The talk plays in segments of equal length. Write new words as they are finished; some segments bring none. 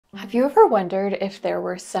Have you ever wondered if there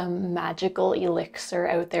were some magical elixir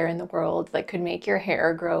out there in the world that could make your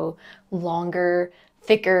hair grow longer,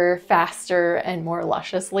 thicker, faster, and more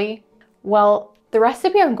lusciously? Well, the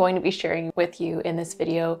recipe I'm going to be sharing with you in this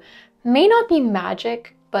video may not be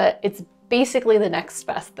magic, but it's basically the next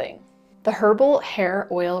best thing. The herbal hair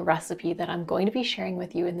oil recipe that I'm going to be sharing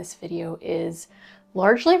with you in this video is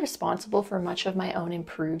largely responsible for much of my own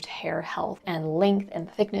improved hair health and length and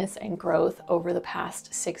thickness and growth over the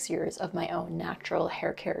past 6 years of my own natural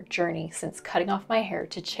hair care journey since cutting off my hair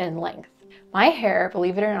to chin length. My hair,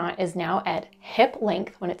 believe it or not, is now at hip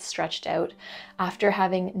length when it's stretched out after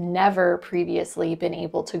having never previously been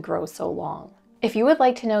able to grow so long. If you would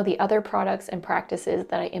like to know the other products and practices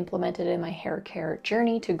that I implemented in my hair care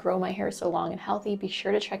journey to grow my hair so long and healthy, be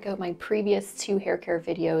sure to check out my previous 2 hair care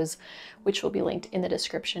videos, which will be linked in the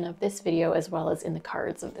description of this video as well as in the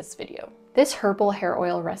cards of this video. This herbal hair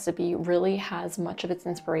oil recipe really has much of its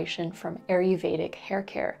inspiration from Ayurvedic hair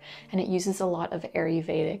care, and it uses a lot of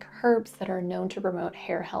Ayurvedic herbs that are known to promote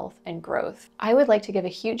hair health and growth. I would like to give a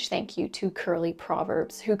huge thank you to Curly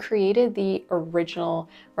Proverbs, who created the original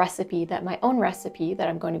recipe that my own recipe that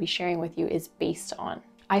I'm going to be sharing with you is based on.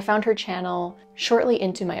 I found her channel shortly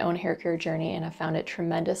into my own hair care journey and I found it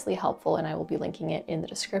tremendously helpful, and I will be linking it in the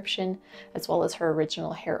description as well as her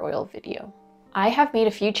original hair oil video. I have made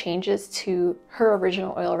a few changes to her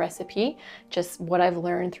original oil recipe, just what I've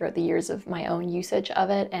learned throughout the years of my own usage of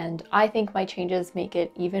it, and I think my changes make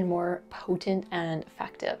it even more potent and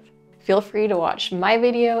effective. Feel free to watch my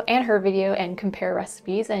video and her video and compare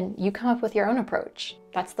recipes, and you come up with your own approach.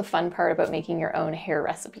 That's the fun part about making your own hair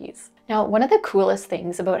recipes. Now, one of the coolest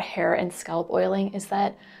things about hair and scalp oiling is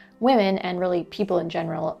that women, and really people in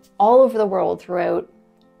general, all over the world throughout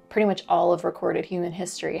pretty much all of recorded human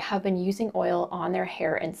history, have been using oil on their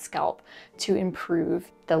hair and scalp to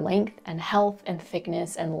improve the length and health and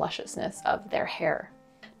thickness and lusciousness of their hair.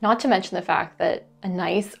 Not to mention the fact that a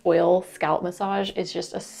nice oil scalp massage is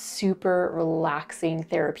just a super relaxing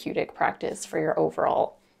therapeutic practice for your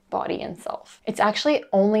overall body and self. It's actually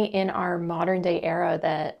only in our modern day era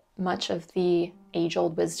that much of the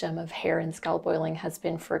age-old wisdom of hair and scalp oiling has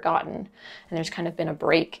been forgotten, and there's kind of been a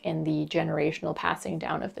break in the generational passing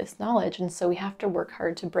down of this knowledge, and so we have to work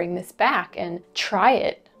hard to bring this back and try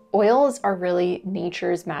it. Oils are really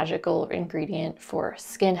nature's magical ingredient for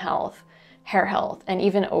skin health, hair health, and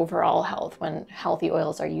even overall health when healthy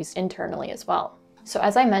oils are used internally as well. So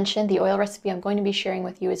as I mentioned, the oil recipe I'm going to be sharing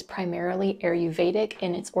with you is primarily Ayurvedic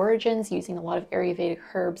in its origins, using a lot of Ayurvedic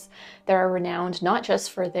herbs that are renowned not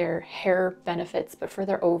just for their hair benefits, but for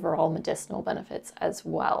their overall medicinal benefits as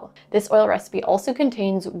well. This oil recipe also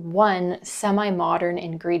contains one semi-modern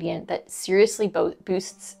ingredient that seriously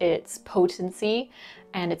boosts its potency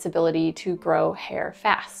and its ability to grow hair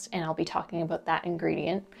fast, and I'll be talking about that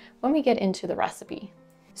ingredient when we get into the recipe.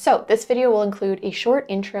 So this video will include a short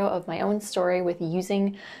intro of my own story with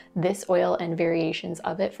using this oil and variations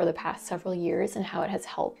of it for the past several years and how it has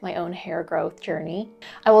helped my own hair growth journey.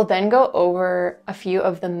 I will then go over a few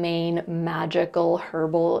of the main magical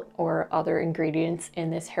herbal or other ingredients in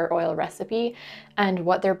this hair oil recipe and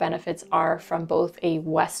what their benefits are from both a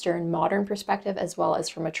Western modern perspective as well as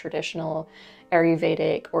from a traditional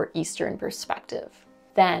Ayurvedic or Eastern perspective.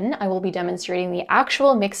 Then I will be demonstrating the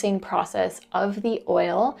actual mixing process of the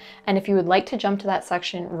oil, and if you would like to jump to that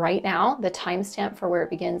section right now, the timestamp for where it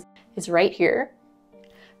begins is right here.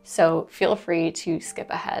 So feel free to skip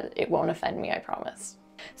ahead. It won't offend me, I promise.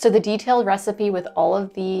 So the detailed recipe with all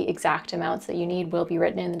of the exact amounts that you need will be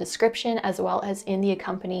written in the description as well as in the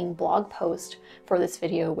accompanying blog post for this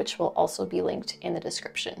video, which will also be linked in the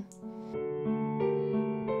description.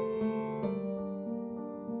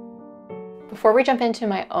 Before we jump into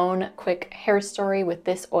my own quick hair story with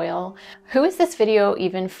this oil, who is this video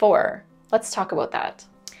even for? Let's talk about that.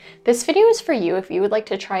 This video is for you if you would like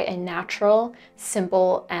to try a natural,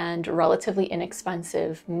 simple, and relatively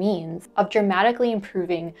inexpensive means of dramatically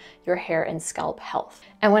improving your hair and scalp health.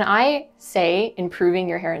 And when I say improving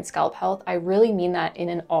your hair and scalp health, I really mean that in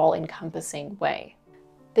an all-encompassing way.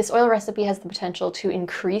 This oil recipe has the potential to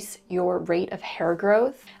increase your rate of hair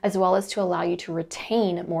growth, as well as to allow you to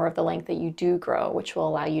retain more of the length that you do grow, which will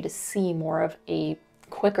allow you to see more of a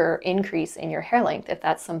quicker increase in your hair length if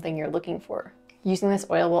that's something you're looking for. Using this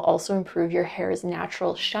oil will also improve your hair's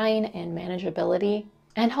natural shine and manageability,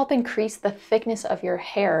 and help increase the thickness of your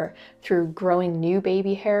hair through growing new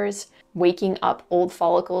baby hairs, waking up old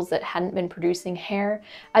follicles that hadn't been producing hair,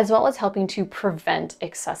 as well as helping to prevent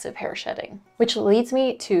excessive hair shedding. Which leads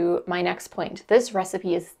me to my next point. This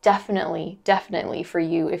recipe is definitely for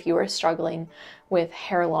you if you are struggling with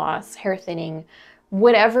hair loss, hair thinning,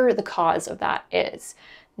 whatever the cause of that is.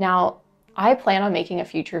 Now, I plan on making a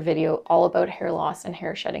future video all about hair loss and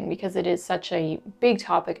hair shedding because it is such a big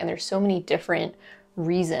topic and there's so many different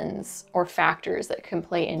reasons or factors that can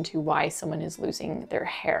play into why someone is losing their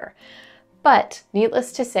hair. But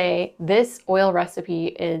needless to say, this oil recipe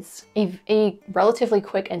is a relatively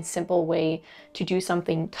quick and simple way to do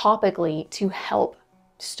something topically to help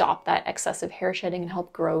stop that excessive hair shedding and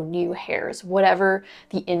help grow new hairs, whatever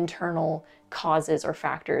the internal causes or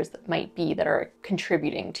factors that might be that are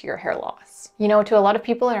contributing to your hair loss. You know, to a lot of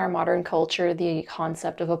people in our modern culture, the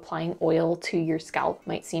concept of applying oil to your scalp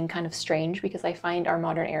might seem kind of strange because I find our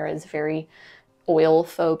modern era is very oil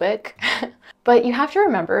phobic. But you have to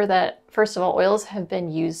remember that, first of all, oils have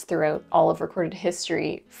been used throughout all of recorded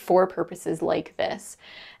history for purposes like this.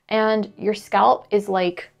 And your scalp is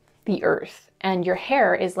like the earth, and your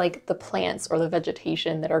hair is like the plants or the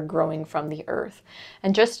vegetation that are growing from the earth.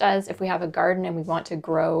 And just as if we have a garden and we want to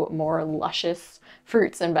grow more luscious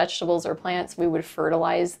fruits and vegetables or plants, we would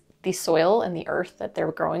fertilize the soil and the earth that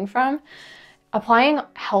they're growing from. Applying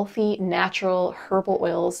healthy, natural herbal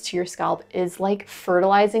oils to your scalp is like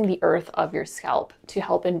fertilizing the earth of your scalp to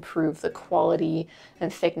help improve the quality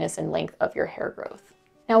and thickness and length of your hair growth.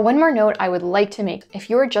 Now, one more note I would like to make: if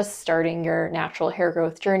you are just starting your natural hair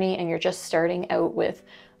growth journey and you're just starting out with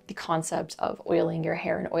the concept of oiling your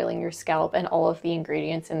hair and oiling your scalp and all of the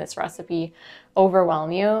ingredients in this recipe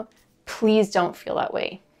overwhelm you, please don't feel that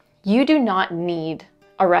way. You do not need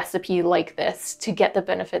a recipe like this to get the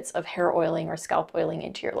benefits of hair oiling or scalp oiling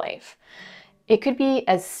into your life. It could be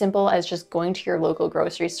as simple as just going to your local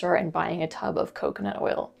grocery store and buying a tub of coconut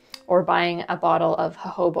oil, or buying a bottle of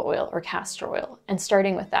jojoba oil or castor oil and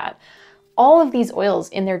starting with that. All of these oils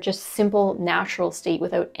in their just simple natural state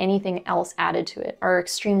without anything else added to it are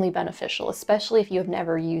extremely beneficial, especially if you have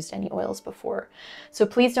never used any oils before. So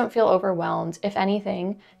please don't feel overwhelmed. If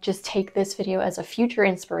anything, just take this video as a future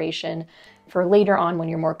inspiration for later on when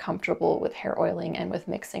you're more comfortable with hair oiling and with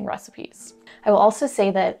mixing recipes. I will also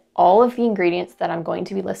say that all of the ingredients that I'm going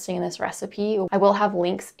to be listing in this recipe, I will have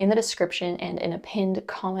links in the description and in a pinned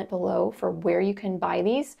comment below for where you can buy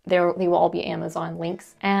these. They will all be Amazon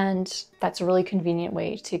links, and that's a really convenient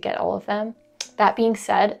way to get all of them. That being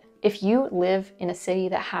said, if you live in a city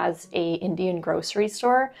that has an Indian grocery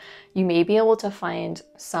store, you may be able to find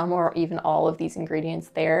some or even all of these ingredients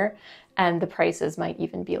there, and the prices might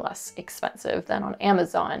even be less expensive than on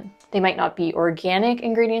Amazon. They might not be organic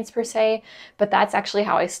ingredients per se, but that's actually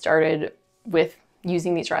how I started with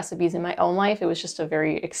using these recipes in my own life. It was just a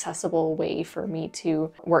very accessible way for me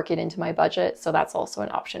to work it into my budget. So that's also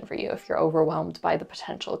an option for you if you're overwhelmed by the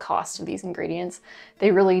potential cost of these ingredients.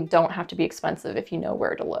 They really don't have to be expensive if you know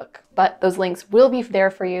where to look. But those links will be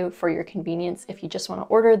there for you for your convenience if you just want to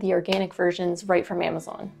order the organic versions right from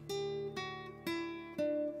Amazon.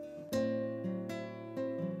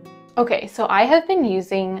 Okay, so I have been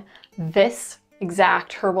using this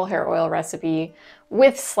exact herbal hair oil recipe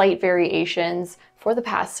with slight variations for the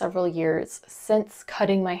past several years, since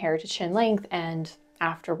cutting my hair to chin length and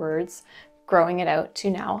afterwards growing it out to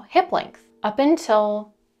now hip length. Up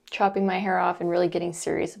until chopping my hair off and really getting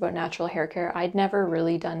serious about natural hair care, I'd never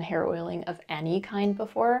really done hair oiling of any kind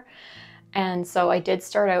before. And so I did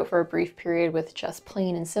start out for a brief period with just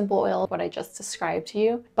plain and simple oil, what I just described to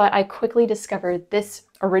you. But I quickly discovered this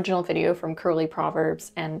original video from Curly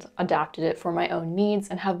Proverbs and adapted it for my own needs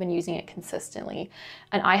and have been using it consistently.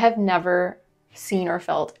 And I have never seen or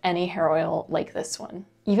felt any hair oil like this one.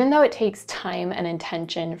 Even though it takes time and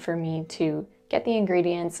intention for me to get the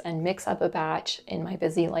ingredients and mix up a batch in my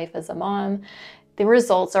busy life as a mom, the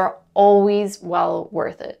results are always well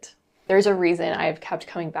worth it. There's a reason I've kept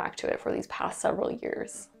coming back to it for these past several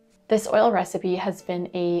years. This oil recipe has been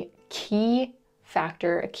a key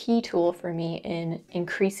factor, a key tool for me in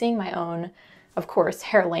increasing my own, of course,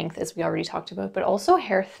 hair length, as we already talked about, but also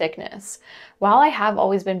hair thickness. While I have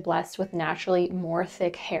always been blessed with naturally more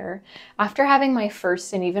thick hair, after having my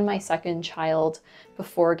first and even my second child,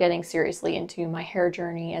 before getting seriously into my hair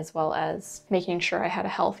journey, as well as making sure I had a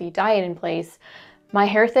healthy diet in place, my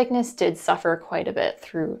hair thickness did suffer quite a bit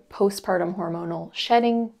through postpartum hormonal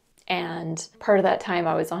shedding, and part of that time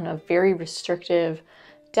I was on a very restrictive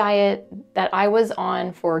diet that I was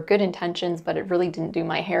on for good intentions, but it really didn't do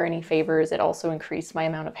my hair any favors. It also increased my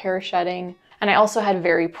amount of hair shedding. And I also had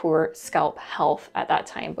very poor scalp health at that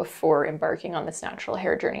time before embarking on this natural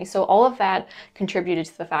hair journey. So all of that contributed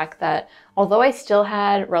to the fact that although I still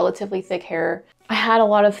had relatively thick hair, I had a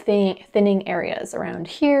lot of thinning areas around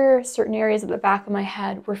here. Certain areas at the back of my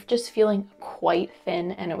head were just feeling quite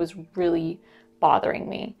thin, and it was really bothering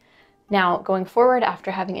me. Now, going forward,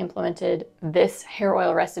 after having implemented this hair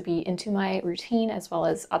oil recipe into my routine, as well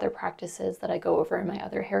as other practices that I go over in my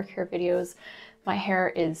other hair care videos, my hair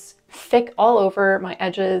is thick all over. My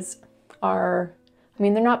edges are, I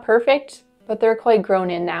mean, they're not perfect, but they're quite grown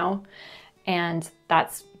in now. And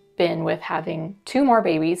that's been with having 2 more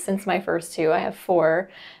babies since my first 2. I have 4.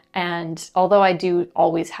 And although I do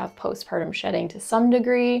always have postpartum shedding to some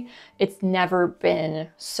degree, it's never been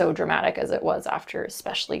so dramatic as it was after,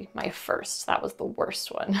 especially my first. That was the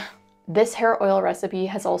worst one. This hair oil recipe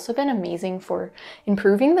has also been amazing for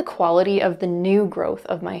improving the quality of the new growth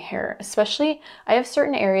of my hair. Especially, I have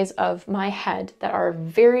certain areas of my head that are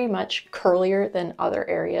very much curlier than other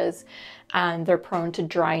areas, and they're prone to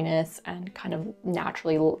dryness and kind of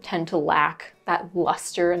naturally tend to lack that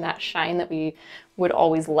luster and that shine that we would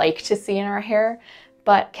always like to see in our hair.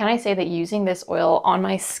 But can I say that using this oil on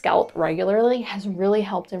my scalp regularly has really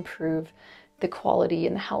helped improve the quality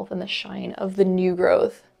and the health and the shine of the new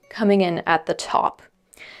growth coming in at the top.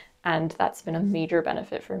 And that's been a major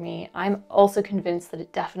benefit for me. I'm also convinced that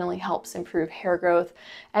it definitely helps improve hair growth.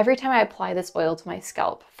 Every time I apply this oil to my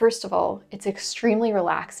scalp, first of all, it's extremely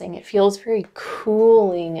relaxing. It feels very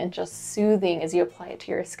cooling and just soothing as you apply it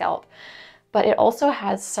to your scalp. But it also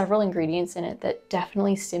has several ingredients in it that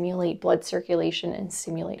definitely stimulate blood circulation and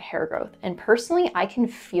stimulate hair growth. And personally, I can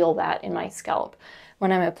feel that in my scalp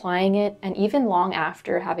when I'm applying it, and even long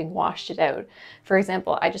after having washed it out. For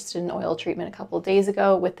example, I just did an oil treatment a couple of days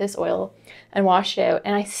ago with this oil and washed it out,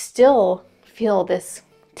 and I still feel this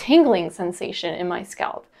tingling sensation in my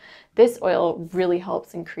scalp. This oil really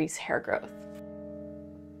helps increase hair growth.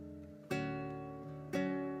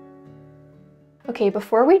 Okay,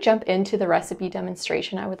 before we jump into the recipe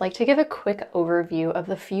demonstration, I would like to give a quick overview of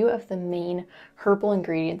the few of the main herbal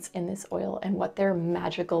ingredients in this oil and what their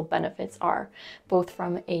magical benefits are, both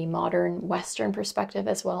from a modern Western perspective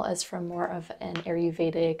as well as from more of an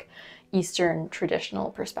Ayurvedic, Eastern traditional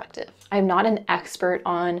perspective. I'm not an expert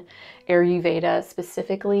on Ayurveda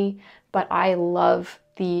specifically, but I love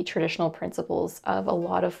the traditional principles of a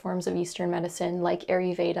lot of forms of Eastern medicine like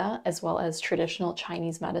Ayurveda, as well as traditional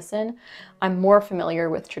Chinese medicine. I'm more familiar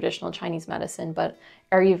with traditional Chinese medicine, but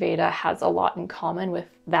Ayurveda has a lot in common with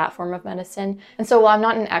that form of medicine. And so while I'm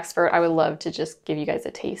not an expert, I would love to just give you guys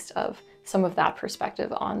a taste of some of that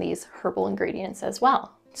perspective on these herbal ingredients as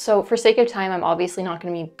well. So for sake of time, I'm obviously not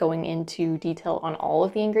going to be going into detail on all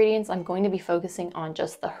of the ingredients. I'm going to be focusing on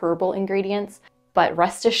just the herbal ingredients. But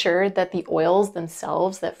rest assured that the oils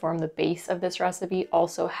themselves that form the base of this recipe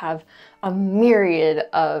also have a myriad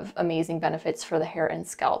of amazing benefits for the hair and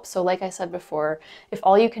scalp. So like I said before, if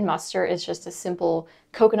all you can muster is just a simple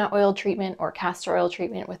coconut oil treatment or castor oil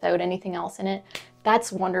treatment without anything else in it,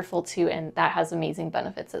 that's wonderful too, and that has amazing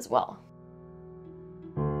benefits as well.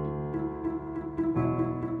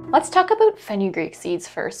 Let's talk about fenugreek seeds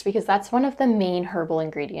first, because that's one of the main herbal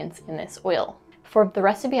ingredients in this oil. For the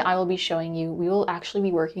recipe I will be showing you, we will actually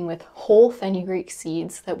be working with whole fenugreek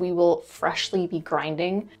seeds that we will freshly be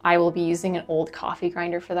grinding. I will be using an old coffee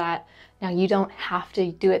grinder for that. Now, you don't have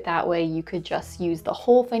to do it that way. You could just use the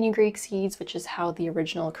whole fenugreek seeds, which is how the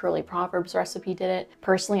original Curly Proverbs recipe did it.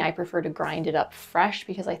 Personally, I prefer to grind it up fresh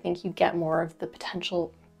because I think you get more of the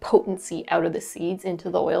potential potency out of the seeds into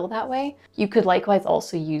the oil that way. You could likewise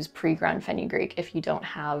also use pre-ground fenugreek if you don't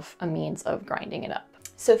have a means of grinding it up.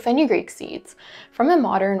 So fenugreek seeds, from a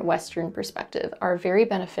modern Western perspective, are very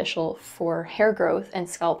beneficial for hair growth and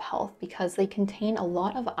scalp health because they contain a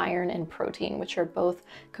lot of iron and protein, which are both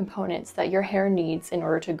components that your hair needs in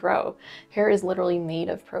order to grow. Hair is literally made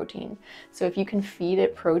of protein. So if you can feed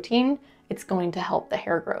it protein, it's going to help the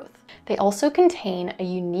hair growth. They also contain a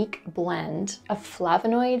unique blend of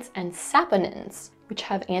flavonoids and saponins, which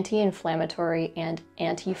have anti-inflammatory and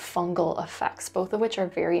antifungal effects, both of which are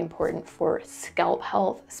very important for scalp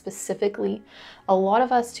health specifically. A lot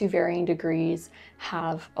of us, to varying degrees,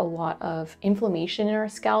 have a lot of inflammation in our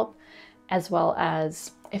scalp, as well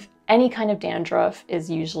as if any kind of dandruff is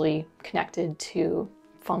usually connected to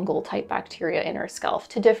fungal type bacteria in our scalp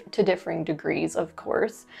to differing degrees, of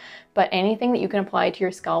course. But anything that you can apply to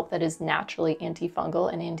your scalp that is naturally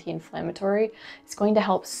antifungal and anti-inflammatory is going to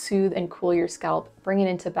help soothe and cool your scalp, bring it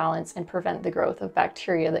into balance, and prevent the growth of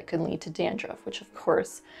bacteria that can lead to dandruff, which of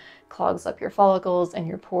course clogs up your follicles and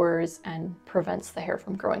your pores and prevents the hair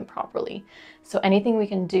from growing properly. So anything we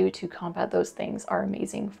can do to combat those things are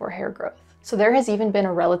amazing for hair growth. So there has even been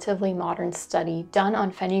a relatively modern study done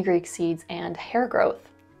on fenugreek seeds and hair growth.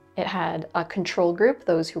 It had a control group,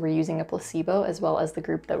 those who were using a placebo, as well as the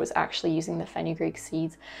group that was actually using the fenugreek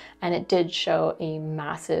seeds. And it did show a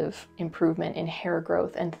massive improvement in hair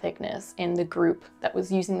growth and thickness in the group that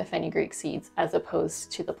was using the fenugreek seeds as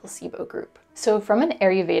opposed to the placebo group. So from an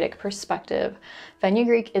Ayurvedic perspective,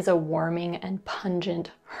 fenugreek is a warming and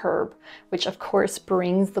pungent herb, which of course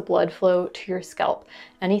brings the blood flow to your scalp.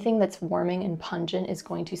 Anything that's warming and pungent is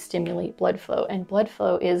going to stimulate blood flow, and blood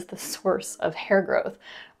flow is the source of hair growth.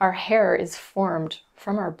 Our hair is formed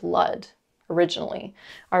from our blood originally.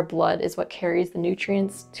 Our blood is what carries the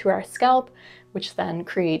nutrients to our scalp, which then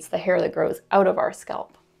creates the hair that grows out of our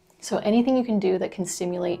scalp. So anything you can do that can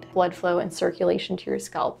stimulate blood flow and circulation to your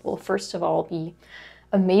scalp will first of all be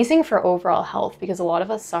amazing for overall health, because a lot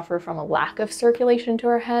of us suffer from a lack of circulation to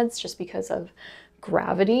our heads just because of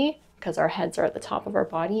gravity, because our heads are at the top of our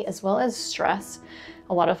body, as well as stress.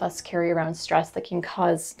 A lot of us carry around stress that can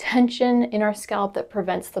cause tension in our scalp that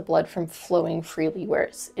prevents the blood from flowing freely where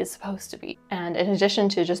it is supposed to be. And in addition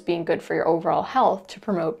to just being good for your overall health, to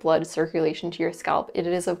promote blood circulation to your scalp, it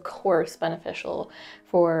is of course beneficial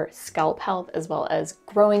for scalp health, as well as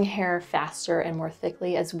growing hair faster and more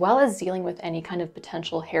thickly, as well as dealing with any kind of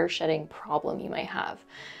potential hair shedding problem you might have.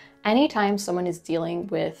 Anytime someone is dealing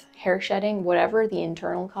with hair shedding, whatever the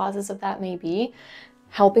internal causes of that may be,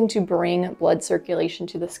 helping to bring blood circulation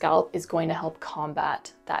to the scalp is going to help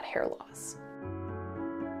combat that hair loss.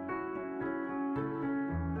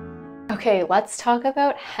 Okay, let's talk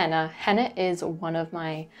about henna. Henna is one of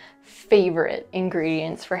my favorite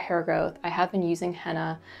ingredients for hair growth. I have been using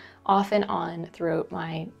henna off and on throughout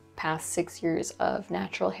my past 6 years of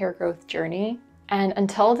natural hair growth journey. And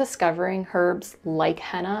until discovering herbs like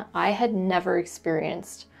henna, I had never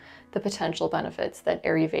experienced the potential benefits that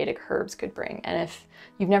Ayurvedic herbs could bring. And if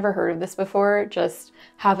you've never heard of this before, just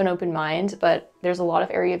have an open mind, but there's a lot of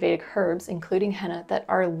Ayurvedic herbs, including henna, that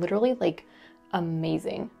are literally like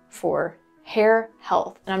amazing for hair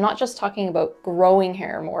health. And I'm not just talking about growing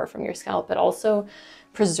hair more from your scalp, but also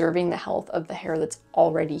preserving the health of the hair that's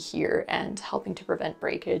already here and helping to prevent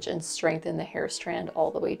breakage and strengthen the hair strand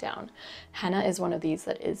all the way down. Henna is one of these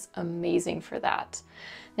that is amazing for that.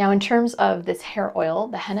 Now, in terms of this hair oil,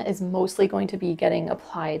 the henna is mostly going to be getting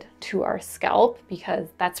applied to our scalp, because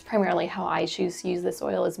that's primarily how I choose to use this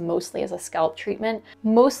oil, is mostly as a scalp treatment,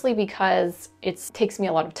 mostly because it takes me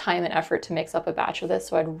a lot of time and effort to mix up a batch of this,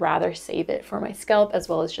 so I'd rather save it for my scalp as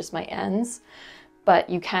well as just my ends. But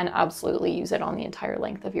you can absolutely use it on the entire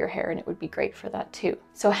length of your hair, and it would be great for that too.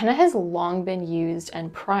 So henna has long been used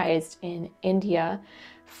and prized in India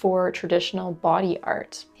for traditional body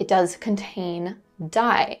art. It does contain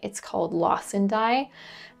dye. It's called lawson dye,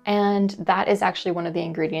 and that is actually one of the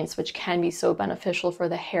ingredients which can be so beneficial for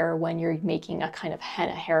the hair when you're making a kind of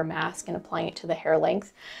henna hair mask and applying it to the hair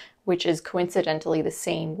length, which is coincidentally the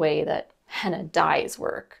same way that henna dyes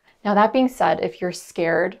work. Now, that being said, if you're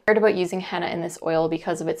scared about using henna in this oil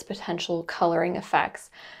because of its potential coloring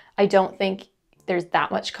effects, I don't think there's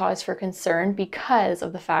that much cause for concern, because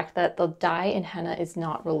of the fact that the dye in henna is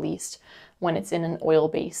not released when it's in an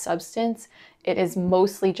oil-based substance. It is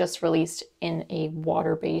mostly just released in a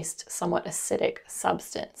water-based, somewhat acidic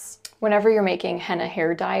substance. Whenever you're making henna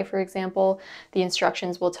hair dye, for example, the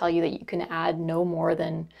instructions will tell you that you can add no more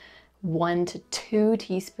than 1 to 2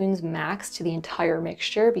 teaspoons max to the entire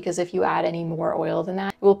mixture, because if you add any more oil than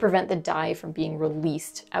that, it will prevent the dye from being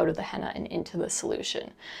released out of the henna and into the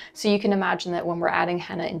solution. So you can imagine that when we're adding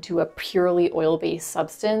henna into a purely oil-based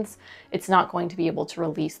substance, it's not going to be able to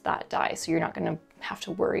release that dye. So you're not going to have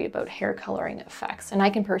to worry about hair coloring effects. And I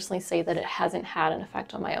can personally say that it hasn't had an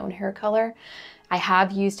effect on my own hair color. I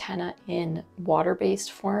have used henna in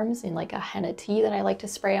water-based forms, in like a henna tea that I like to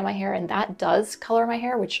spray on my hair, and that does color my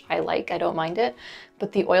hair, which I like, I don't mind it,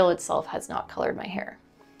 but the oil itself has not colored my hair.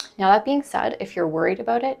 Now, that being said, if you're worried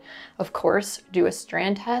about it, of course, do a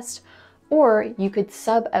strand test, or you could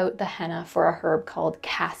sub out the henna for a herb called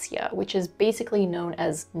cassia, which is basically known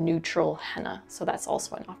as neutral henna, so that's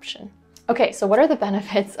also an option. Okay, so what are the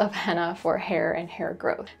benefits of henna for hair and hair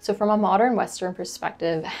growth? So from a modern Western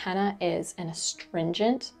perspective, henna is an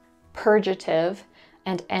astringent, purgative,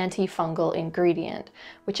 and antifungal ingredient,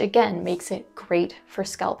 which again makes it great for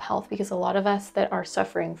scalp health, because a lot of us that are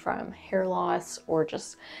suffering from hair loss or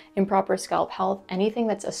just improper scalp health, anything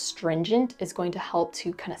that's astringent is going to help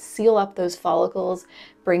to kind of seal up those follicles,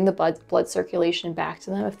 bring the blood circulation back to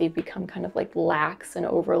them if they've become kind of like lax and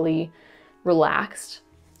overly relaxed,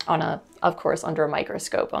 of course, under a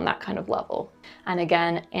microscope on that kind of level. And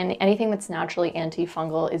again, anything that's naturally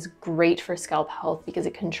antifungal is great for scalp health, because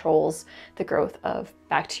it controls the growth of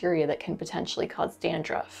bacteria that can potentially cause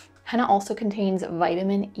dandruff. Henna also contains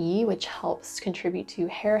vitamin E, which helps contribute to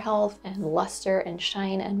hair health and luster and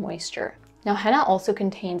shine and moisture. Now, henna also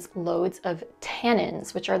contains loads of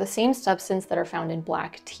tannins, which are the same substance that are found in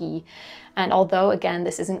black tea. And although, again,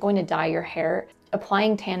 this isn't going to dye your hair,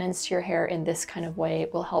 applying tannins to your hair in this kind of way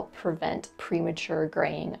will help prevent premature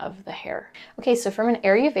graying of the hair. Okay, so from an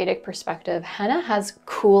Ayurvedic perspective, henna has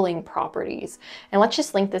cooling properties. And let's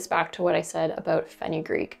just link this back to what I said about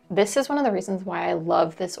fenugreek. This is one of the reasons why I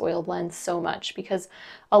love this oil blend so much, because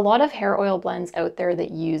a lot of hair oil blends out there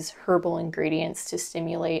that use herbal ingredients to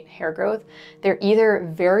stimulate hair growth, they're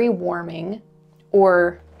either very warming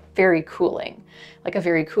or very cooling. Like a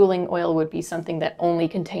very cooling oil would be something that only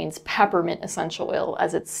contains peppermint essential oil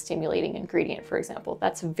as its stimulating ingredient, for example.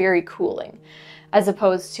 That's very cooling, as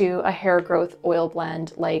opposed to a hair growth oil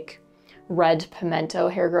blend like red pimento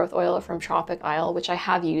hair growth oil from Tropic Isle, which I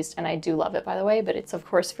have used and I do love it, by the way, but it's of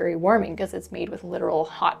course very warming because it's made with literal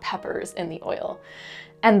hot peppers in the oil.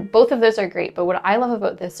 And both of those are great, but what I love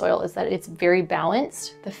about this oil is that it's very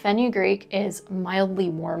balanced. The fenugreek is mildly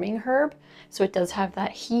warming herb, so it does have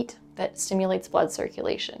that heat that stimulates blood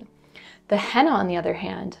circulation. The henna, on the other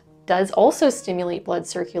hand, does also stimulate blood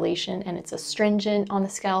circulation, and it's astringent on the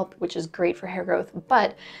scalp, which is great for hair growth,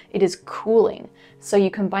 but it is cooling. So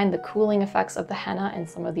you combine the cooling effects of the henna and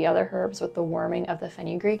some of the other herbs with the warming of the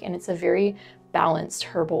fenugreek, and it's a very balanced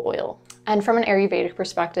herbal oil. And from an Ayurvedic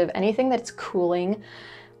perspective, anything that's cooling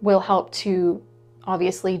will help to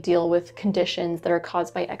obviously deal with conditions that are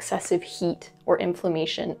caused by excessive heat or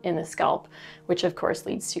inflammation in the scalp, which of course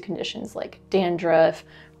leads to conditions like dandruff,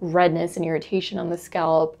 redness and irritation on the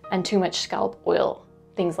scalp, and too much scalp oil,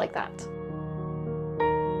 things like that.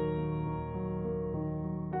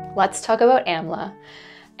 Let's talk about amla.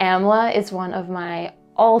 Amla is one of my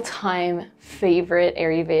all-time favorite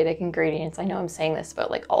Ayurvedic ingredients. I know I'm saying this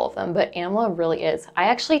about like all of them, but amla really is. I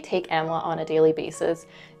actually take amla on a daily basis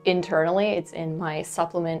internally. It's in my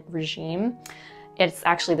supplement regime. It's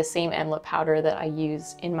actually the same amla powder that I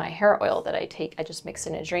use in my hair oil that I take. I just mix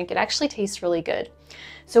it in a drink. It actually tastes really good.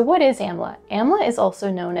 So what is amla? Amla is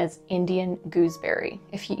also known as Indian gooseberry.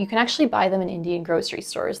 You can actually buy them in Indian grocery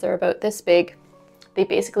stores. They're about this big. They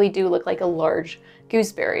basically do look like a large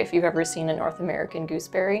gooseberry. If you've ever seen a North American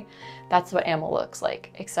gooseberry, that's what amla looks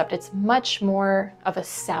like, except it's much more of a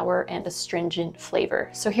sour and astringent flavor.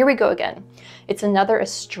 So here we go again. It's another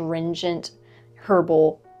astringent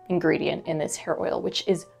herbal ingredient in this hair oil, which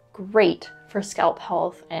is great for scalp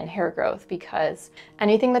health and hair growth, because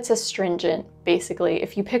anything that's astringent, basically,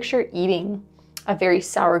 if you picture eating a very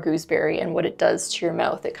sour gooseberry and what it does to your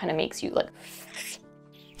mouth, it kind of makes you like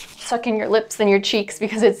suck in your lips and your cheeks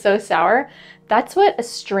because it's so sour. That's what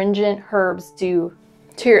astringent herbs do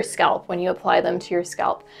to your scalp when you apply them to your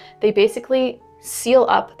scalp. They basically seal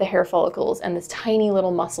up the hair follicles and these tiny little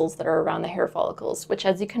muscles that are around the hair follicles, which,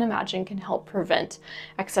 as you can imagine, can help prevent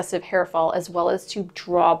excessive hair fall, as well as to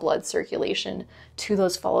draw blood circulation to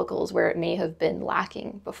those follicles where it may have been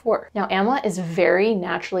lacking before. Now, amla is very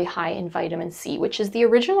naturally high in vitamin C, which is the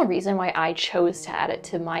original reason why I chose to add it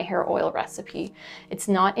to my hair oil recipe. It's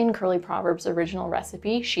not in Curly Proverb's original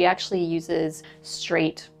recipe. She actually uses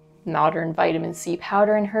straight modern vitamin C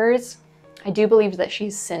powder in hers. I do believe that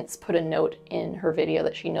she's since put a note in her video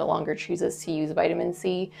that she no longer chooses to use vitamin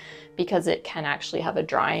C because it can actually have a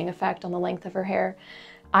drying effect on the length of her hair.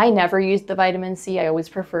 I never used the vitamin C. I always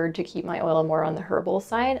preferred to keep my oil more on the herbal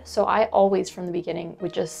side. So I always, from the beginning,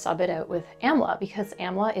 would just sub it out with amla, because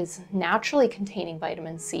amla is naturally containing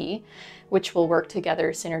vitamin C, which will work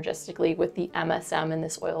together synergistically with the MSM in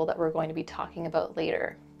this oil that we're going to be talking about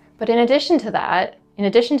later. But in addition to that, in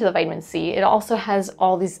addition to the vitamin C, it also has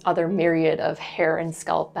all these other myriad of hair and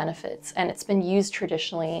scalp benefits, and it's been used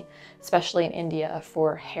traditionally, especially in India,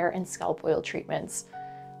 for hair and scalp oil treatments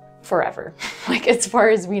forever. Like, as far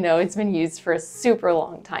as we know, it's been used for a super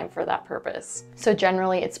long time for that purpose. So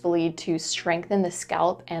generally, it's believed to strengthen the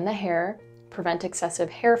scalp and the hair, prevent excessive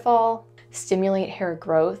hair fall, stimulate hair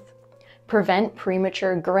growth, prevent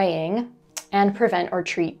premature graying, and prevent or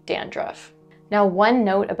treat dandruff. Now, one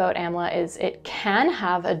note about amla is it can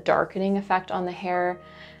have a darkening effect on the hair.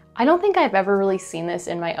 I don't think I've ever really seen this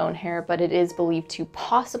in my own hair, but it is believed to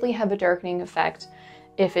possibly have a darkening effect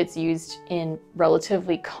if it's used in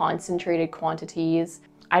relatively concentrated quantities.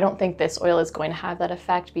 I don't think this oil is going to have that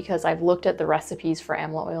effect because I've looked at the recipes for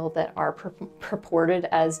amla oil that are purported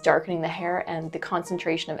as darkening the hair, and the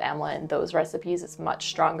concentration of amla in those recipes is much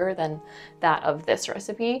stronger than that of this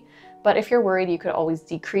recipe. But if you're worried, you could always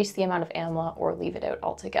decrease the amount of amla or leave it out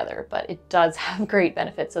altogether. But it does have great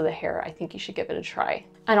benefits of the hair. I think you should give it a try.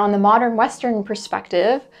 And on the modern Western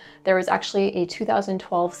perspective, there was actually a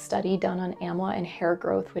 2012 study done on amla and hair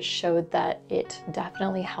growth, which showed that it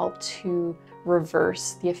definitely helped to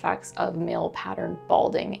reverse the effects of male pattern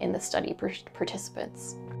balding in the study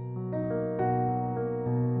participants.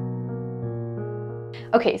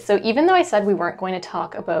 Okay, so even though I said we weren't going to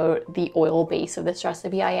talk about the oil base of this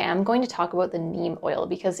recipe, I am going to talk about the neem oil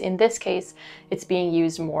because in this case, it's being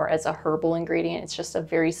used more as a herbal ingredient. It's just a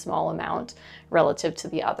very small amount relative to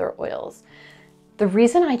the other oils. The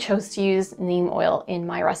reason I chose to use neem oil in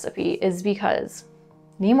my recipe is because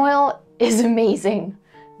neem oil is amazing.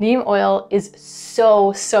 Neem oil is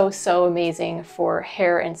so amazing for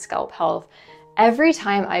hair and scalp health. Every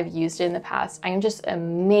time I've used it in the past, I am just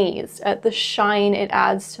amazed at the shine it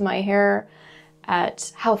adds to my hair,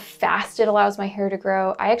 at how fast it allows my hair to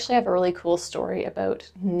grow. I actually have a really cool story about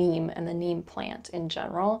neem and the neem plant in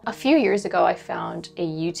general. A few years ago, I found a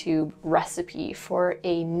YouTube recipe for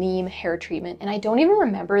a neem hair treatment, and I don't even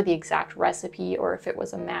remember the exact recipe or if it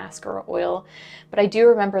was a mask or oil, but I do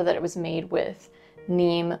remember that it was made with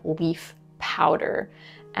neem leaf powder.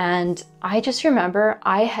 And I just remember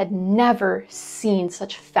I had never seen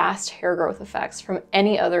such fast hair growth effects from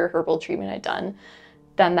any other herbal treatment I'd done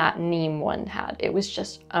than that neem one had. It was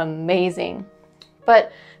just amazing.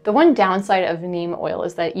 But the one downside of neem oil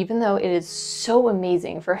is that even though it is so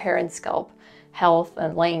amazing for hair and scalp health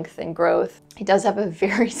and length and growth, it does have a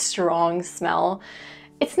very strong smell.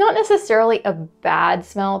 It's not necessarily a bad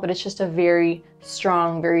smell, but it's just a very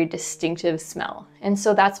strong, very distinctive smell. And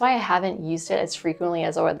so that's why I haven't used it as frequently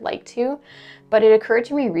as I would like to. But it occurred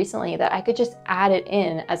to me recently that I could just add it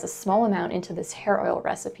in as a small amount into this hair oil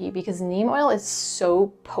recipe because neem oil is so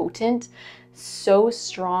potent, so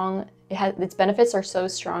strong. Its benefits are so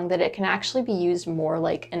strong that it can actually be used more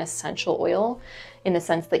like an essential oil in the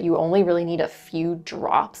sense that you only really need a few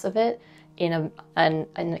drops of it in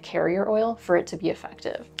a carrier oil for it to be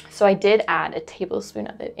effective. So I did add a tablespoon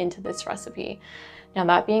of it into this recipe. Now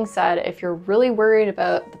that being said, if you're really worried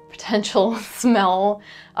about the potential smell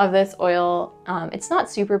of this oil, it's not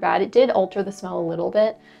super bad. It did alter the smell a little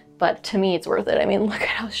bit, but to me it's worth it. I mean, look at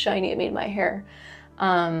how shiny it made my hair.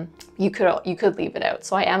 You could leave it out.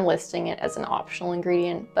 So I am listing it as an optional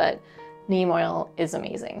ingredient, but neem oil is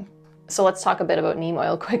amazing. So let's talk a bit about neem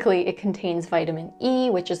oil quickly. It contains vitamin E,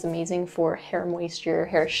 which is amazing for hair moisture,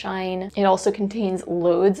 hair shine. It also contains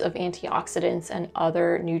loads of antioxidants and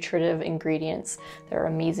other nutritive ingredients that are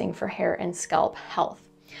amazing for hair and scalp health.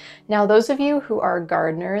 Now, those of you who are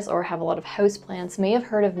gardeners or have a lot of houseplants may have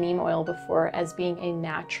heard of neem oil before as being a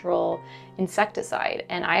natural insecticide,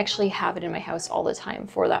 and I actually have it in my house all the time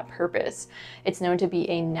for that purpose. It's known to be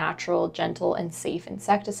a natural, gentle, and safe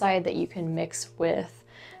insecticide that you can mix with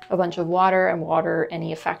a bunch of water and water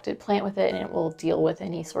any affected plant with it, and it will deal with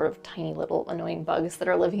any sort of tiny little annoying bugs that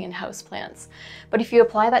are living in houseplants. But if you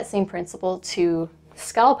apply that same principle to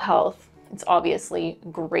scalp health, it's obviously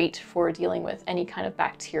great for dealing with any kind of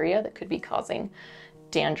bacteria that could be causing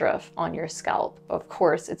dandruff on your scalp. Of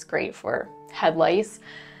course, it's great for head lice.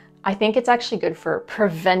 I think it's actually good for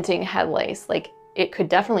preventing head lice. Like, it could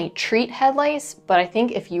definitely treat head lice, but I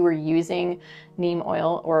think if you were using neem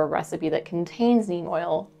oil or a recipe that contains neem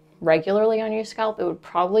oil regularly on your scalp, it would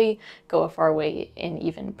probably go a far way in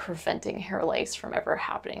even preventing hair lice from ever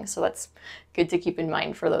happening. So that's good to keep in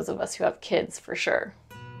mind for those of us who have kids, for sure.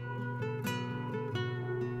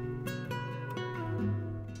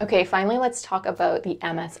 Okay, finally, let's talk about the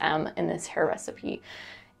MSM in this hair recipe.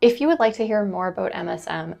 If you would like to hear more about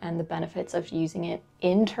MSM and the benefits of using it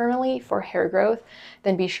internally for hair growth,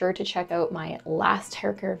 then be sure to check out my last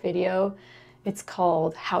hair care video. It's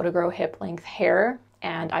called How to Grow Hip Length Hair,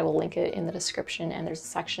 and I will link it in the description, and there's a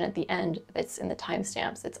section at the end that's in the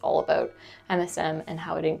timestamps. It's all about MSM and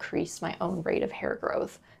how it increased my own rate of hair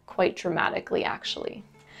growth quite dramatically, actually.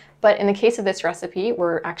 But in the case of this recipe,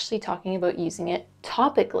 we're actually talking about using it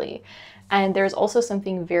topically. And there's also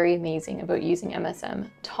something very amazing about using MSM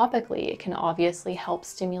topically. It can obviously help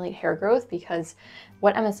stimulate hair growth because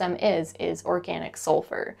what MSM is organic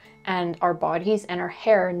sulfur. And our bodies and our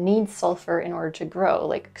hair need sulfur in order to grow.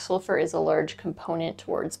 Like, sulfur is a large component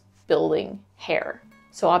towards building hair.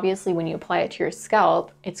 So obviously when you apply it to your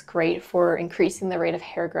scalp, it's great for increasing the rate of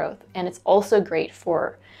hair growth. And it's also great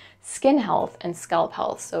for skin health and scalp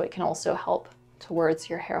health. So it can also help towards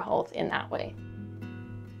your hair health in that way.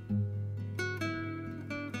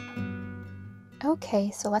 Okay,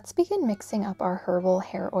 so let's begin mixing up our herbal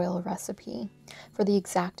hair oil recipe. For the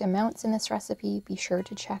exact amounts in this recipe, be sure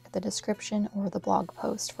to check the description or the blog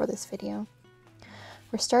post for this video.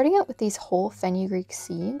 We're starting out with these whole fenugreek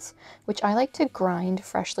seeds, which I like to grind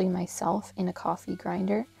freshly myself in a coffee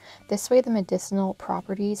grinder. This way the medicinal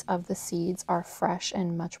properties of the seeds are fresh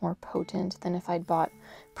and much more potent than if I'd bought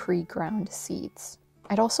pre-ground seeds.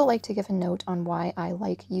 I'd also like to give a note on why I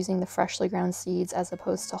like using the freshly ground seeds as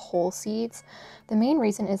opposed to whole seeds. The main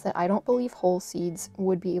reason is that I don't believe whole seeds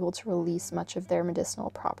would be able to release much of their medicinal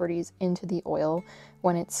properties into the oil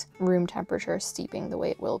when it's room temperature steeping the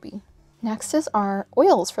way it will be. Next is our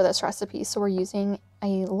oils for this recipe. So we're using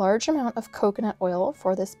a large amount of coconut oil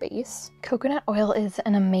for this base. Coconut oil is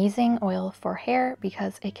an amazing oil for hair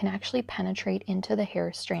because it can actually penetrate into the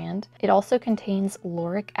hair strand. It also contains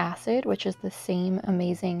lauric acid, which is the same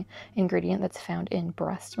amazing ingredient that's found in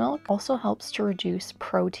breast milk. Also helps to reduce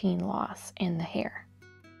protein loss in the hair.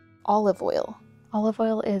 Olive oil. Olive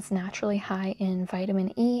oil is naturally high in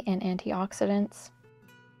vitamin E and antioxidants.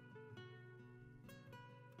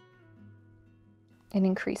 It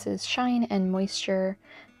increases shine and moisture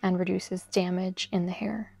and reduces damage in the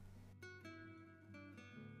hair.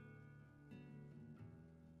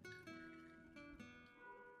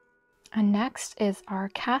 And next is our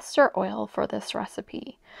castor oil for this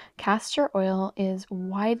recipe. Castor oil is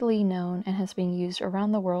widely known and has been used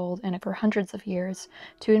around the world and for hundreds of years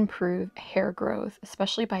to improve hair growth,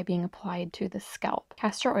 especially by being applied to the scalp.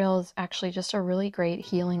 Castor oil is actually just a really great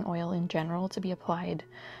healing oil in general to be applied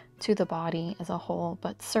to the body as a whole,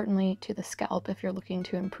 but certainly to the scalp if you're looking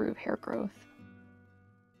to improve hair growth.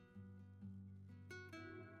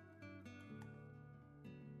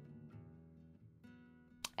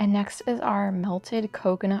 And next is our melted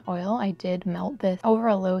coconut oil. I did melt this over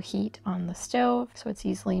a low heat on the stove so it's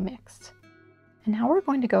easily mixed. And now we're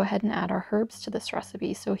going to go ahead and add our herbs to this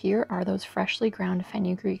recipe. So here are those freshly ground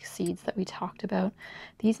fenugreek seeds that we talked about.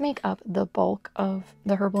 These make up the bulk of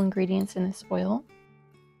the herbal ingredients in this oil.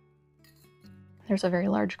 There's a very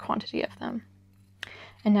large quantity of them.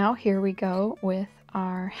 And now here we go with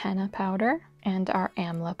our henna powder and our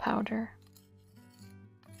amla powder.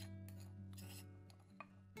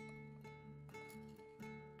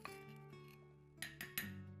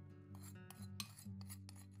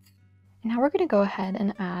 Now we're going to go ahead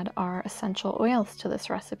and add our essential oils to this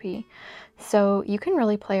recipe. So you can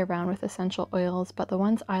really play around with essential oils, but the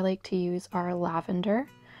ones I like to use are lavender,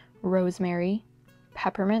 rosemary,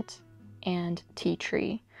 peppermint, and tea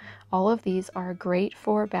tree. All of these are great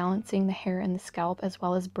for balancing the hair and the scalp, as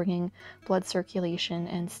well as bringing blood circulation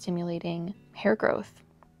and stimulating hair growth,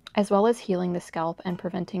 as well as healing the scalp and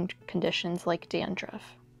preventing conditions like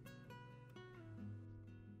dandruff.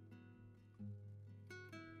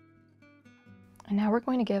 And now we're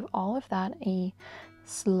going to give all of that a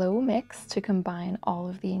slow mix to combine all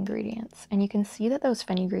of the ingredients. And you can see that those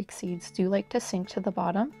fenugreek seeds do like to sink to the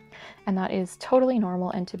bottom, and that is totally normal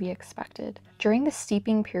and to be expected. During the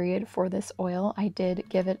steeping period for this oil, I did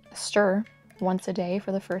give it a stir once a day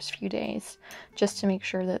for the first few days, just to make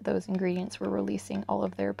sure that those ingredients were releasing all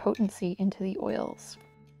of their potency into the oils.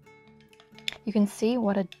 You can see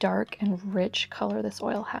what a dark and rich color this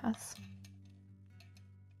oil has.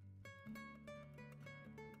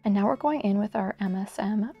 And now we're going in with our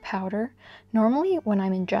MSM powder. Normally when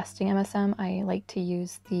I'm ingesting MSM, I like to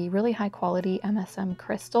use the really high quality MSM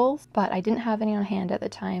crystals, but I didn't have any on hand at the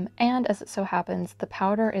time. And as it so happens, the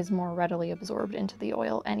powder is more readily absorbed into the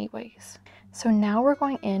oil anyways. So now we're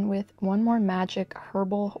going in with one more magic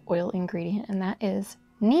herbal oil ingredient, and that is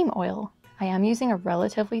neem oil. I am using a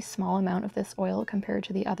relatively small amount of this oil compared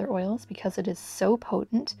to the other oils because it is so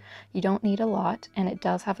potent. You don't need a lot, and it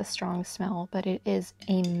does have a strong smell, but it is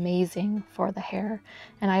amazing for the hair.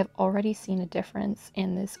 And I've already seen a difference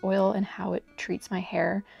in this oil and how it treats my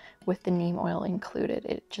hair with the neem oil included.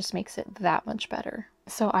 It just makes it that much better.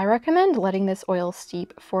 So I recommend letting this oil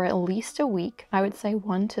steep for at least a week. I would say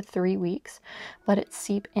 1 to 3 weeks. Let it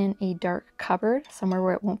steep in a dark cupboard, somewhere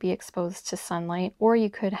where it won't be exposed to sunlight, or you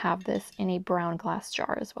could have this in a brown glass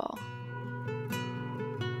jar as well.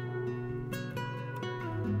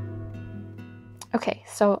 Okay,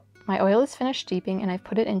 so my oil is finished steeping and I've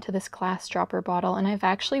put it into this glass dropper bottle, and I've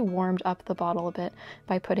actually warmed up the bottle a bit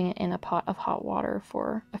by putting it in a pot of hot water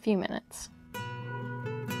for a few minutes.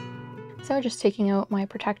 So just taking out my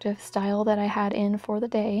protective style that I had in for the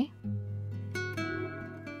day.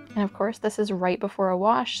 And of course, this is right before a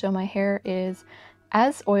wash, so my hair is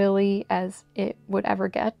as oily as it would ever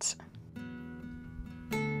get.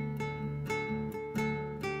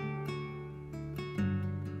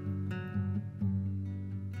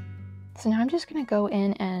 So now I'm just going to go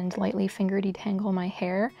in and lightly finger detangle my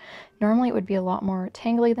hair. Normally it would be a lot more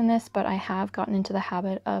tangly than this, but I have gotten into the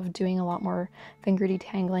habit of doing a lot more finger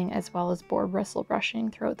detangling as well as boar bristle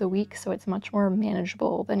brushing throughout the week, so it's much more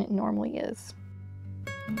manageable than it normally is.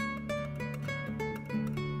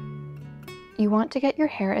 You want to get your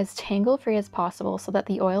hair as tangle-free as possible so that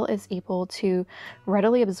the oil is able to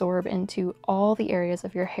readily absorb into all the areas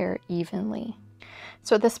of your hair evenly.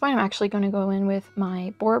 So at this point, I'm actually going to go in with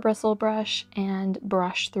my boar bristle brush and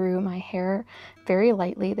brush through my hair very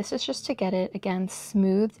lightly. This is just to get it, again,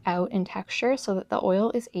 smoothed out in texture so that the oil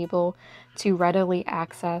is able to readily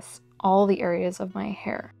access all the areas of my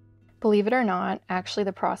hair. Believe it or not, actually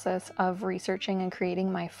the process of researching and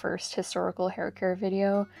creating my first historical hair care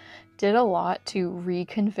video did a lot to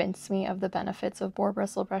reconvince me of the benefits of boar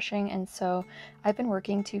bristle brushing, and so I've been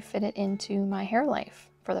working to fit it into my hair life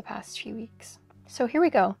for the past few weeks. So here we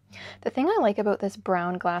go. The thing I like about this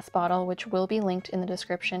brown glass bottle, which will be linked in the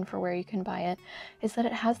description for where you can buy it, is that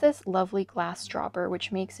it has this lovely glass dropper,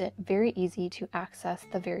 which makes it very easy to access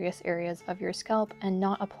the various areas of your scalp and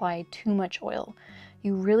not apply too much oil.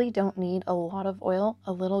 You really don't need a lot of oil.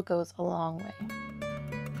 A little goes a long way.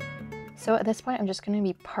 So at this point, I'm just going to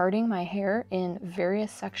be parting my hair in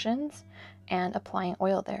various sections and applying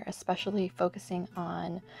oil there, especially focusing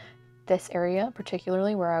on this area,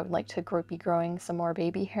 particularly where I would like to be growing some more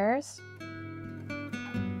baby hairs,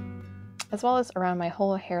 as well as around my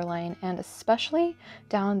whole hairline and especially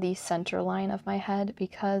down the center line of my head,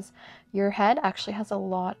 because your head actually has a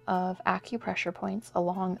lot of acupressure points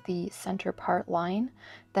along the center part line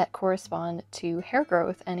that correspond to hair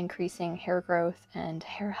growth and increasing hair growth and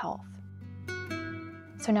hair health.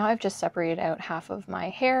 So now I've just separated out half of my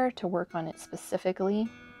hair to work on it specifically.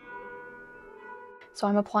 So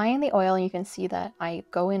I'm applying the oil, and you can see that I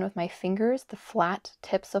go in with my fingers, the flat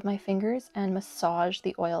tips of my fingers, and massage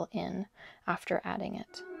the oil in after adding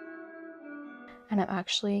it. And I'm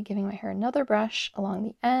actually giving my hair another brush along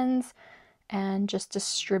the ends and just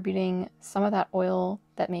distributing some of that oil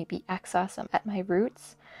that may be excess at my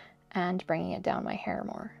roots and bringing it down my hair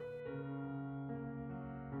more.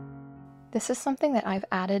 This is something that I've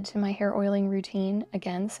added to my hair oiling routine,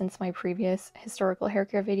 again, since my previous historical hair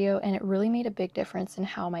care video, and it really made a big difference in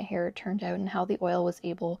how my hair turned out and how the oil was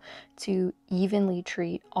able to evenly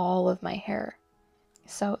treat all of my hair.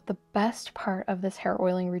 So the best part of this hair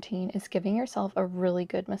oiling routine is giving yourself a really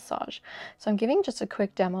good massage. So I'm giving just a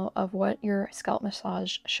quick demo of what your scalp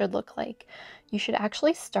massage should look like. You should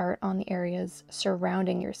actually start on the areas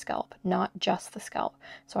surrounding your scalp, not just the scalp.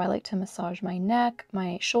 So I like to massage my neck,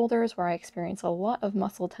 my shoulders, where I experience a lot of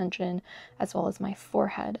muscle tension, as well as my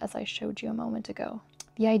forehead, as I showed you a moment ago.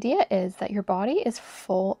 The idea is that your body is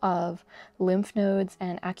full of lymph nodes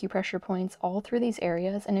and acupressure points all through these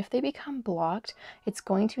areas, and if they become blocked, it's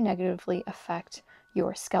going to negatively affect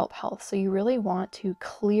your scalp health. So you really want to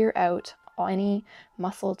clear out any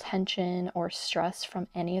muscle tension or stress from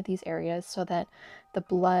any of these areas so that the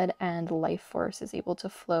blood and life force is able to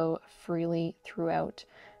flow freely throughout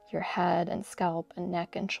your head and scalp and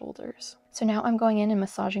neck and shoulders. So now I'm going in and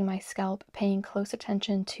massaging my scalp, paying close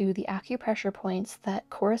attention to the acupressure points that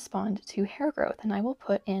correspond to hair growth. And I will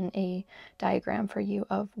put in a diagram for you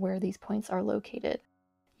of where these points are located.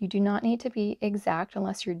 You do not need to be exact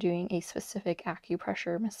unless you're doing a specific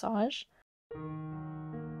acupressure massage.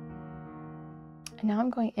 And now I'm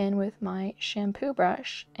going in with my shampoo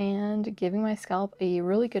brush and giving my scalp a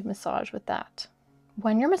really good massage with that.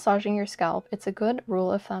 When you're massaging your scalp, it's a good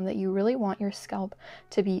rule of thumb that you really want your scalp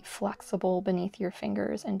to be flexible beneath your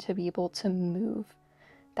fingers and to be able to move.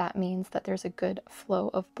 That means that there's a good flow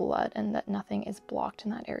of blood and that nothing is blocked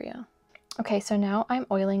in that area. Okay, so now I'm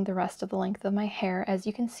oiling the rest of the length of my hair. As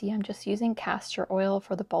you can see, I'm just using castor oil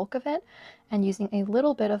for the bulk of it and using a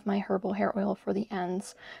little bit of my herbal hair oil for the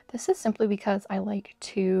ends. This is simply because I like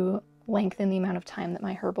to lengthen the amount of time that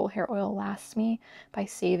my herbal hair oil lasts me by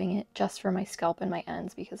saving it just for my scalp and my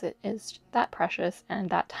ends, because it is that precious and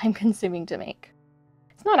that time consuming to make.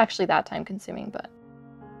 It's not actually that time consuming, but.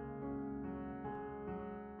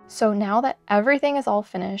 So now that everything is all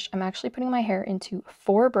finished, I'm actually putting my hair into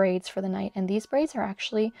 4 braids for the night, and these braids are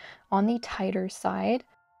actually on the tighter side.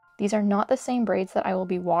 These are not the same braids that I will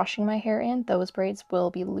be washing my hair in. Those braids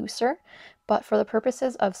will be looser, but for the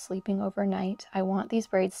purposes of sleeping overnight, I want these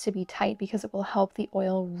braids to be tight because it will help the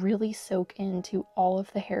oil really soak into all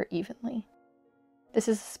of the hair evenly. This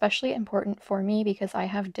is especially important for me because I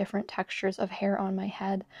have different textures of hair on my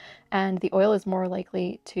head, and the oil is more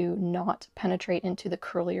likely to not penetrate into the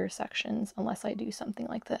curlier sections unless I do something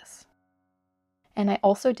like this. And I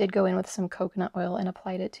also did go in with some coconut oil and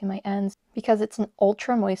applied it to my ends because it's an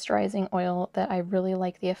ultra moisturizing oil that I really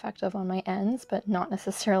like the effect of on my ends, but not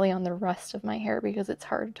necessarily on the rest of my hair because it's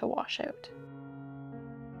hard to wash out.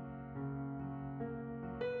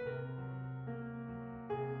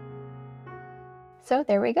 So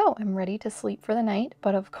there we go. I'm ready to sleep for the night,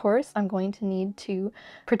 but of course I'm going to need to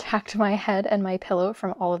protect my head and my pillow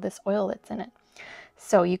from all of this oil that's in it.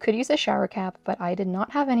 So you could use a shower cap, but I did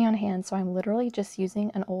not have any on hand, so I'm literally just using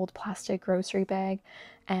an old plastic grocery bag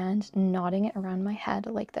and knotting it around my head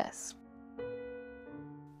like this.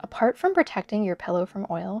 Apart from protecting your pillow from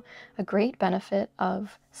oil, a great benefit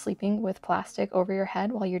of sleeping with plastic over your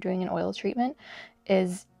head while you're doing an oil treatment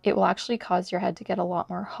is it will actually cause your head to get a lot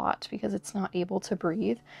more hot because it's not able to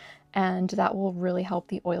breathe, and that will really help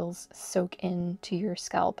the oils soak into your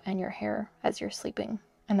scalp and your hair as you're sleeping.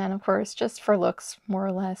 And then of course, just for looks more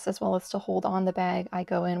or less, as well as to hold on the bag, I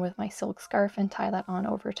go in with my silk scarf and tie that on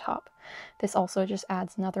over top. This also just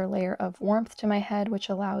adds another layer of warmth to my head, which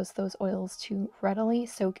allows those oils to readily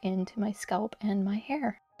soak into my scalp and my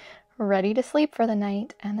hair. Ready to sleep for the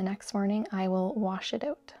night, and the next morning I will wash it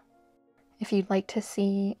out. If you'd like to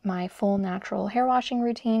see my full natural hair washing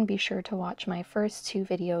routine, be sure to watch my first 2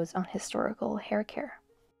 videos on historical hair care.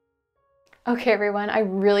 Okay everyone, I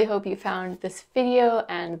really hope you found this video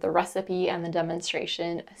and the recipe and the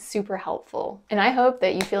demonstration super helpful. And I hope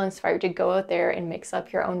that you feel inspired to go out there and mix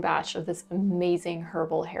up your own batch of this amazing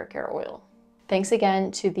herbal hair care oil. Thanks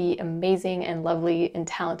again to the amazing and lovely and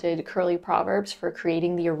talented Curly Proverbs for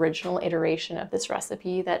creating the original iteration of this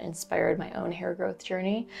recipe that inspired my own hair growth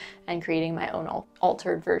journey and creating my own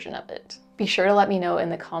altered version of it. Be sure to let me know in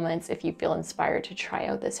the comments if you feel inspired to try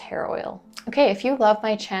out this hair oil. Okay, if you love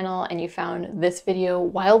my channel and you found this video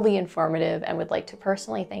wildly informative and would like to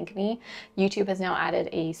personally thank me, YouTube has now added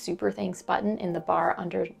a super thanks button in the bar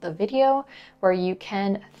under the video where you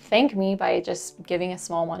can thank me by just giving a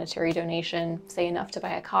small monetary donation, say enough to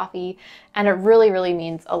buy a coffee, and it really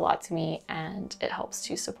means a lot to me and it helps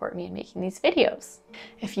to support me in making these videos.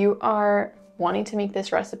 If you are wanting to make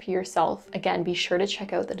this recipe yourself, again, be sure to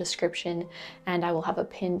check out the description and I will have a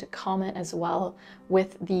pinned comment as well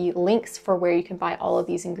with the links for where you can buy all of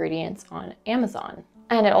these ingredients on Amazon.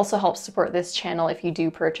 And it also helps support this channel if you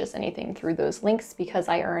do purchase anything through those links because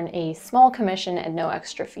I earn a small commission and no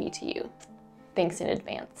extra fee to you. Thanks in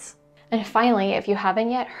advance. And finally, if you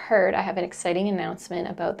haven't yet heard, I have an exciting announcement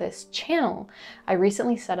about this channel. I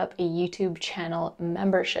recently set up a YouTube channel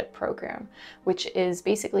membership program, which is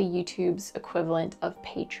basically YouTube's equivalent of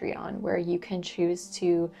Patreon, where you can choose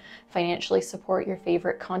to financially support your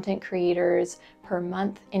favorite content creators per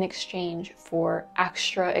month in exchange for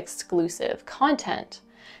extra exclusive content.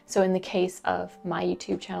 So in the case of my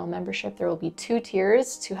YouTube channel membership, there will be 2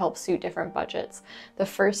 tiers to help suit different budgets. The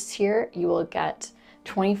first tier, you will get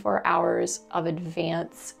 24 hours of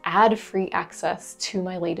advance ad-free access to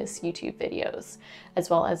my latest YouTube videos, as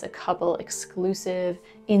well as a couple exclusive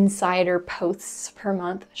insider posts per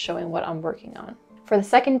month showing what I'm working on. For the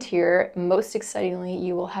second tier, most excitingly,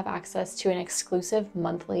 you will have access to an exclusive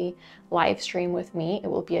monthly live stream with me. It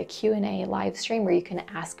will be a Q&A live stream where you can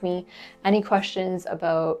ask me any questions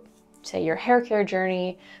about, say, your hair care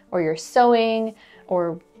journey or your sewing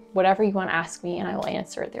or whatever you want to ask me, and I will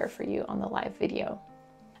answer it there for you on the live video.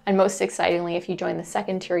 And most excitingly, if you join the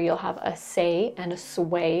second tier, you'll have a say and a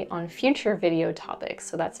sway on future video topics.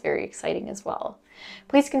 So that's very exciting as well.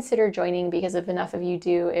 Please consider joining because if enough of you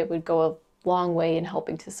do, it would go a long way in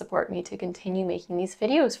helping to support me to continue making these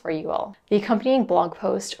videos for you all. The accompanying blog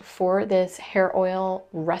post for this hair oil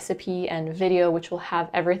recipe and video, which will have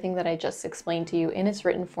everything that I just explained to you in its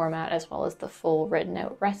written format, as well as the full written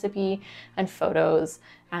out recipe and photos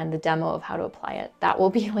and the demo of how to apply it. That will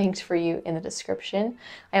be linked for you in the description.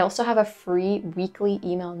 I also have a free weekly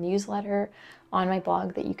email newsletter on my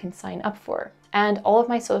blog that you can sign up for. And all of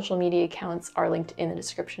my social media accounts are linked in the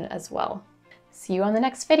description as well. See you on the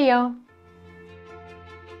next video.